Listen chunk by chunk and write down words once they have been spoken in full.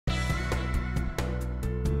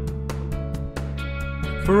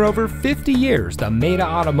For over 50 years, the Maita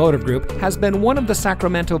Automotive Group has been one of the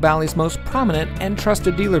Sacramento Valley's most prominent and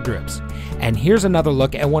trusted dealer groups. And here's another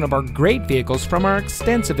look at one of our great vehicles from our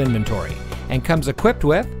extensive inventory, and comes equipped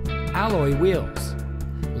with alloy wheels,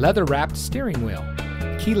 leather-wrapped steering wheel,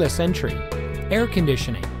 keyless entry, air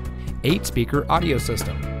conditioning, 8-speaker audio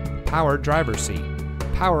system, power driver's seat,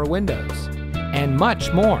 power windows, and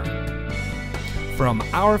much more. From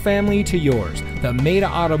our family to yours, the Maita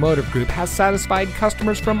Automotive Group has satisfied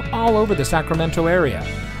customers from all over the Sacramento area.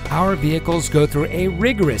 Our vehicles go through a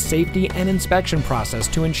rigorous safety and inspection process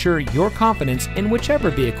to ensure your confidence in whichever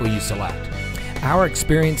vehicle you select. Our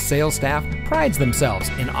experienced sales staff prides themselves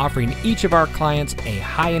in offering each of our clients a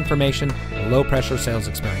high-information, low-pressure sales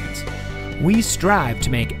experience. We strive to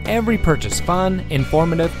make every purchase fun,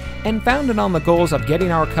 informative, and founded on the goals of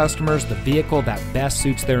getting our customers the vehicle that best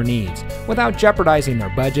suits their needs without jeopardizing their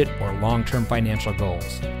budget or long-term financial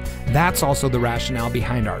goals. That's also the rationale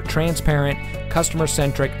behind our transparent,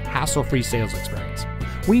 customer-centric, hassle-free sales experience.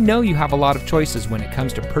 We know you have a lot of choices when it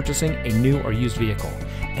comes to purchasing a new or used vehicle,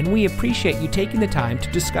 and we appreciate you taking the time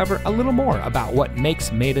to discover a little more about what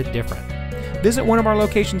makes Maita different. Visit one of our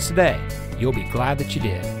locations today. You'll be glad that you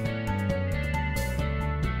did.